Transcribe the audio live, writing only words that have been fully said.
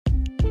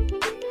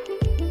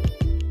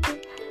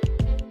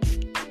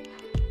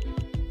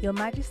Your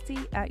Majesty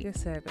at your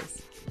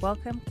service.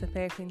 Welcome to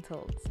Fair Queen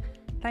Talks.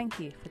 Thank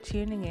you for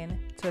tuning in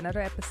to another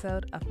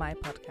episode of my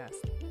podcast,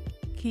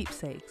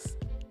 Keepsakes.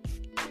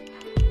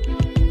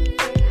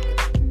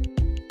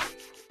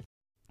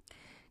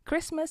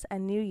 Christmas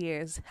and New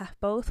Year's have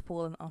both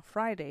fallen on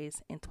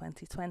Fridays in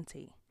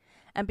 2020.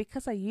 And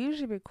because I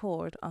usually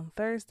record on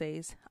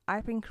Thursdays,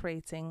 I've been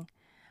creating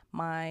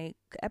my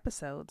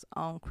episodes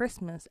on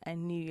Christmas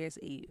and New Year's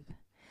Eve.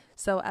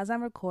 So as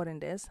I'm recording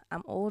this,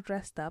 I'm all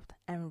dressed up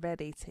and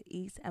ready to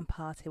eat and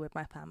party with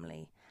my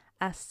family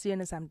as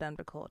soon as I'm done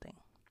recording.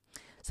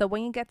 So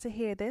when you get to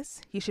hear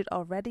this, you should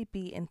already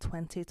be in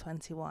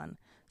 2021.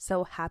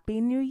 So Happy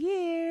New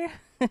Year!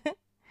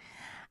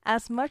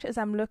 As much as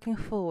I'm looking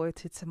forward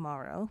to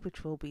tomorrow,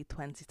 which will be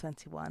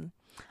 2021,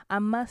 I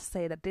must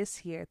say that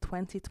this year,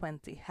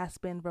 2020, has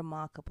been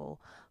remarkable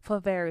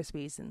for various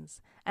reasons.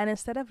 And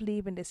instead of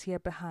leaving this year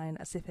behind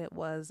as if it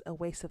was a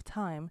waste of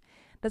time,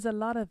 there's a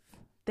lot of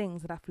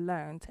things that I've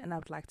learned and I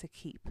would like to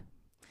keep.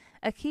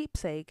 A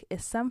keepsake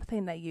is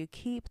something that you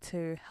keep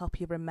to help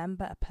you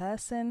remember a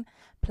person,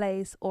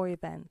 place, or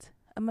event,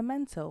 a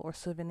memento or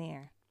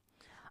souvenir.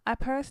 I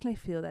personally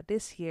feel that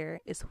this year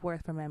is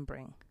worth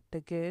remembering,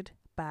 the good,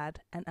 bad,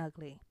 and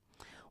ugly.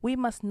 We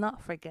must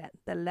not forget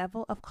the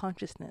level of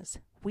consciousness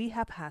we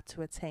have had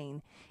to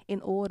attain in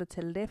order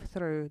to live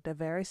through the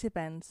various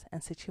events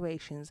and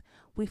situations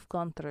we've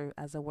gone through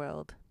as a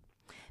world.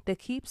 The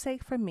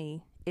keepsake for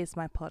me is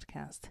my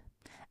podcast,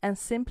 and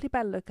simply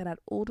by looking at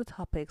all the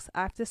topics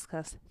I've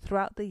discussed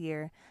throughout the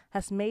year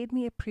has made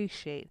me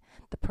appreciate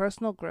the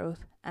personal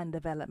growth and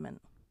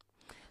development.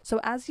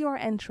 So as you are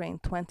entering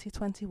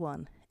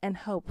 2021 and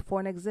hope for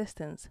an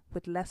existence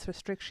with less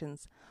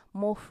restrictions,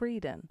 more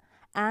freedom,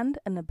 and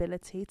an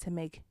ability to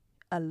make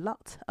a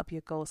lot of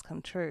your goals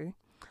come true,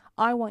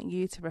 I want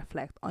you to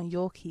reflect on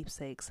your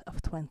keepsakes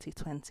of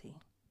 2020.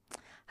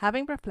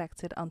 Having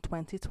reflected on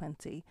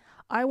 2020,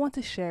 I want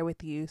to share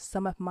with you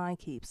some of my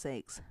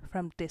keepsakes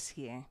from this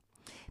year.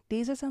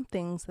 These are some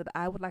things that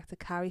I would like to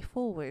carry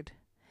forward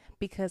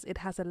because it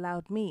has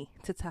allowed me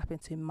to tap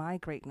into my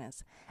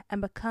greatness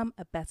and become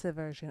a better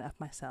version of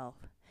myself.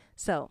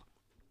 So,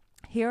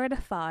 here are the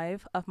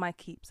 5 of my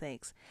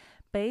keepsakes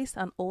based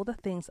on all the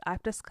things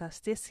I've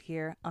discussed this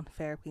year on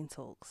Fair Queen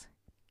Talks.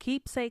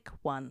 Keepsake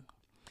 1.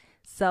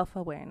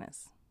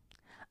 Self-awareness.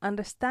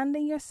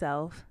 Understanding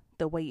yourself,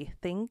 the way you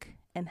think,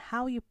 and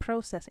how you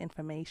process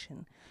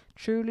information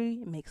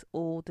truly makes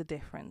all the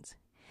difference.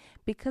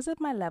 Because of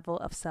my level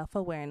of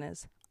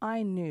self-awareness,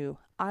 I knew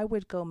I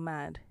would go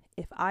mad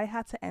if I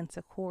had to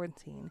enter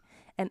quarantine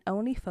and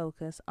only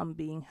focus on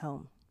being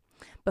home.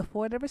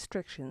 Before the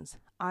restrictions,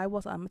 I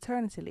was on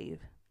maternity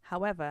leave.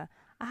 However,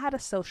 I had a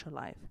social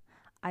life.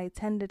 I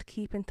attended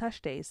Keep in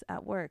Touch days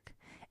at work,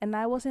 and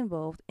I was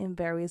involved in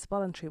various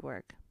voluntary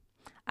work.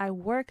 I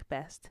work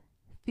best,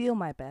 feel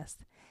my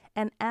best,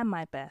 and am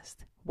my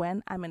best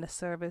when I'm in a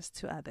service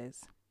to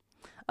others.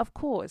 Of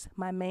course,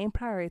 my main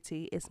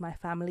priority is my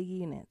family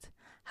unit.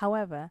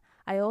 However,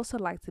 I also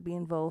like to be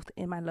involved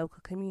in my local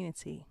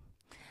community.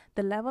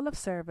 The level of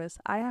service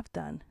I have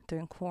done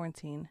during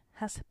quarantine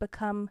has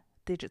become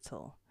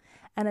digital,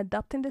 and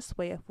adopting this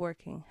way of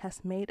working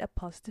has made a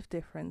positive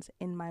difference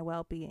in my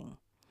well-being.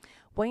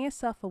 When your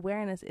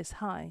self-awareness is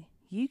high,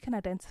 you can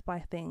identify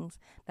things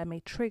that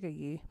may trigger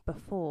you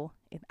before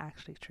it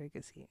actually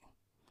triggers you.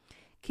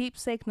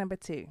 Keepsake number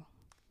 2.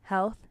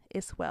 Health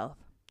is wealth.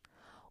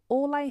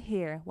 All I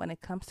hear when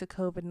it comes to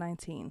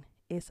COVID-19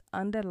 is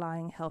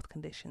underlying health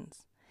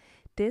conditions.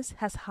 This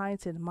has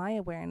heightened my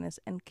awareness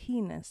and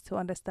keenness to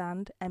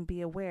understand and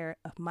be aware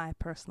of my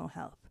personal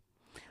health.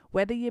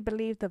 Whether you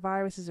believe the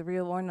virus is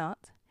real or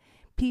not,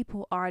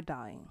 people are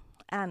dying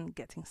and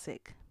getting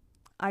sick.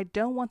 I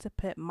don't want to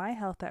put my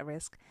health at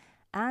risk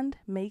and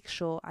make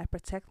sure I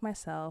protect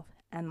myself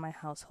and my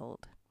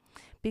household.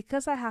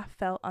 Because I have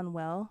felt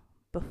unwell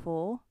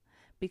before,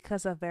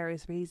 because of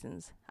various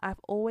reasons, I've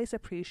always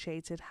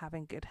appreciated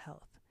having good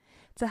health.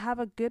 To have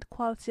a good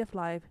quality of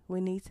life,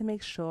 we need to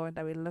make sure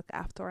that we look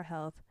after our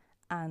health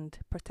and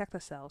protect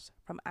ourselves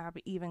from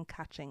even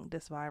catching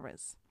this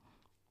virus.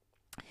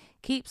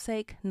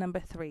 Keepsake number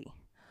 3.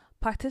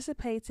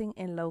 Participating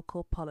in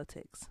local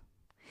politics.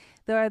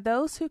 There are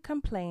those who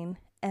complain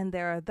and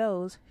there are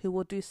those who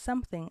will do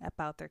something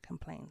about their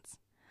complaints.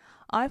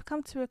 I've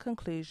come to a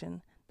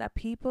conclusion that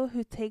people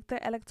who take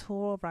their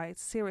electoral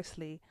rights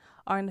seriously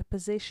are in a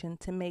position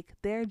to make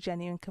their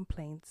genuine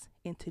complaints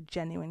into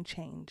genuine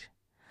change.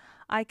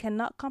 I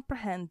cannot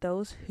comprehend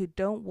those who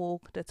don't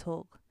walk the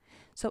talk.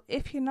 So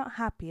if you're not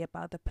happy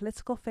about the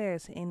political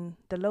affairs in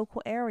the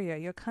local area,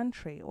 your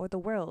country, or the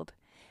world,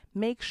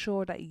 make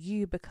sure that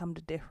you become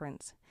the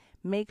difference.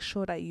 Make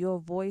sure that your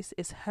voice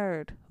is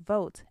heard,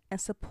 vote,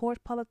 and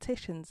support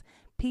politicians,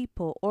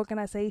 people,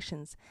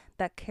 organizations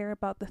that care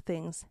about the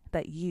things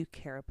that you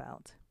care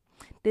about.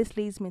 This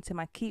leads me to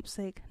my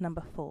keepsake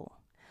number 4.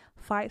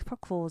 Fight for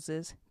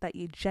causes that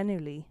you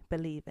genuinely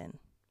believe in.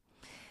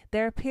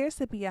 There appears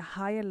to be a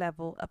higher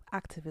level of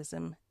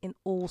activism in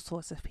all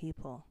sorts of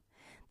people.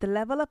 The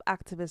level of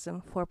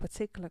activism for a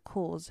particular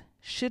cause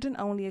shouldn't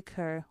only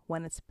occur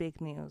when it's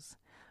big news.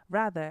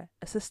 Rather,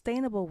 a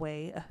sustainable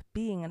way of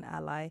being an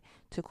ally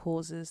to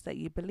causes that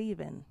you believe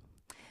in.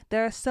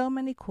 There are so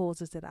many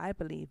causes that I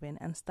believe in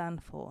and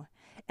stand for,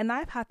 and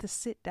I've had to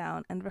sit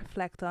down and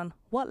reflect on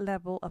what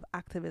level of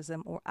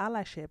activism or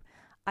allyship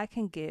I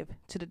can give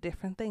to the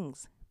different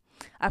things.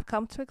 I've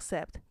come to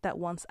accept that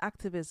one's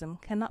activism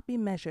cannot be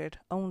measured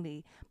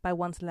only by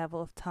one's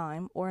level of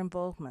time or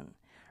involvement.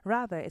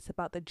 Rather, it's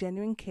about the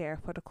genuine care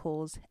for the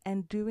cause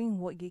and doing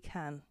what you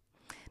can.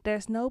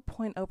 There's no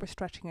point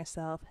overstretching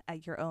yourself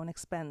at your own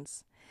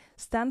expense.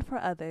 Stand for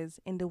others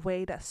in the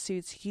way that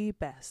suits you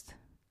best.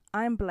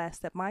 I'm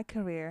blessed that my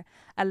career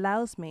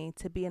allows me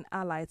to be an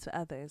ally to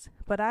others,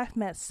 but I've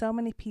met so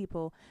many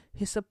people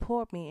who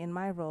support me in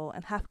my role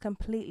and have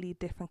completely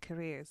different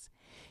careers.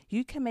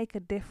 You can make a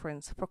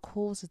difference for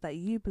causes that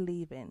you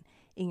believe in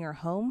your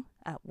home,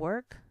 at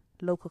work,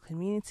 local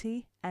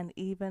community, and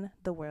even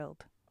the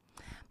world.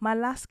 My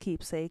last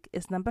keepsake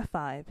is number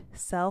 5,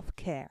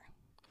 self-care.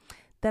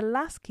 The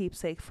last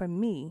keepsake for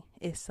me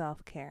is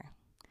self-care.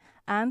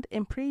 And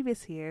in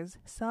previous years,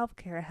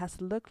 self-care has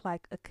looked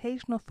like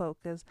occasional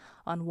focus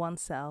on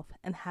oneself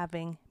and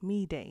having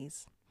me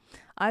days.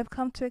 I've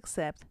come to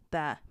accept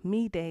that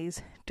me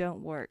days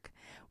don't work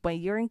when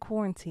you're in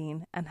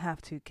quarantine and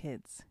have 2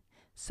 kids.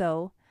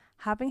 So,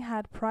 having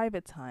had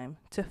private time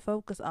to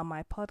focus on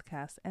my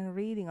podcast and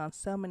reading on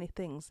so many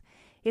things,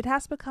 it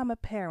has become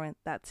apparent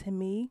that to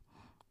me,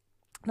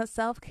 that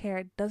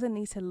self-care doesn't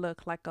need to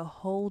look like a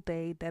whole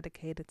day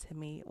dedicated to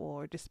me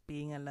or just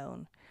being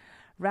alone.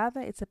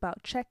 Rather, it's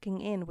about checking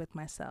in with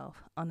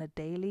myself on a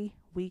daily,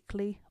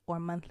 weekly, or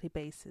monthly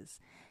basis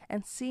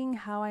and seeing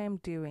how I am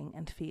doing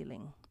and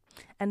feeling.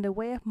 And the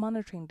way of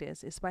monitoring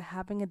this is by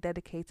having a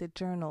dedicated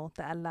journal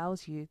that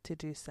allows you to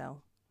do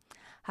so.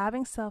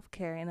 Having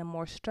self-care in a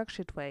more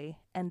structured way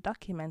and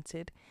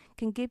documented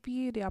can give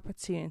you the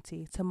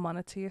opportunity to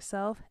monitor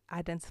yourself,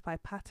 identify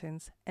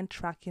patterns, and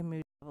track your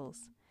mood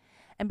levels.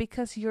 And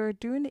because you're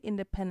doing it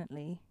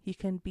independently, you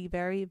can be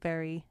very,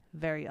 very,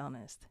 very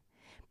honest.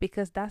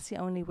 Because that's the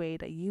only way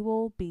that you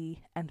will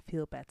be and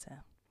feel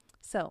better.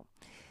 So,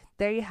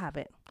 there you have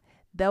it.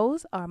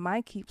 Those are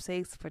my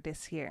keepsakes for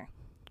this year.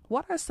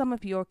 What are some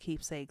of your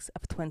keepsakes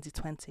of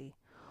 2020?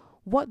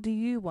 What do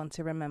you want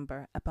to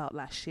remember about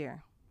last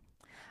year?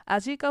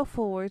 As you go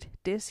forward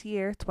this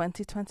year,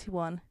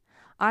 2021,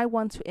 I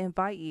want to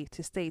invite you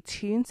to stay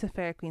tuned to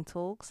Fair Queen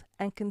Talks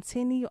and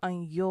continue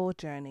on your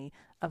journey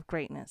of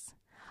greatness.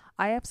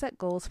 I have set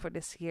goals for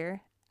this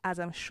year, as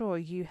I'm sure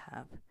you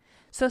have.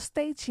 So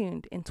stay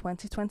tuned in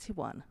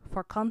 2021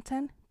 for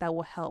content that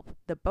will help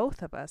the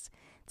both of us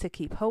to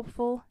keep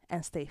hopeful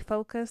and stay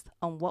focused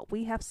on what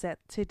we have set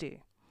to do.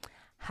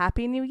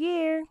 Happy New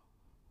Year!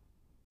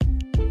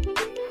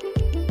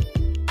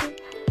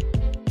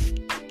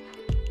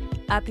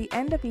 At the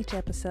end of each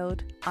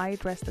episode, I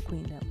address the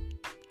Queendom.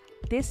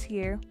 This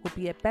year will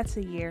be a better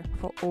year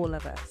for all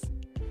of us.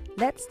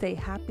 Let's stay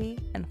happy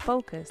and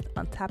focused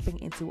on tapping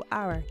into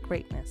our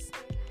greatness.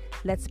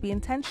 Let's be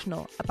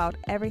intentional about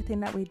everything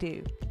that we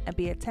do and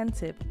be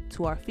attentive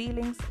to our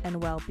feelings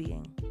and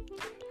well-being.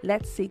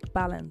 Let's seek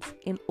balance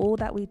in all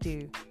that we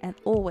do and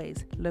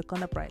always look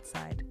on the bright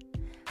side.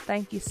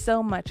 Thank you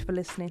so much for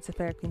listening to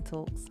Fair Queen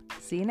Talks.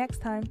 See you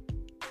next time.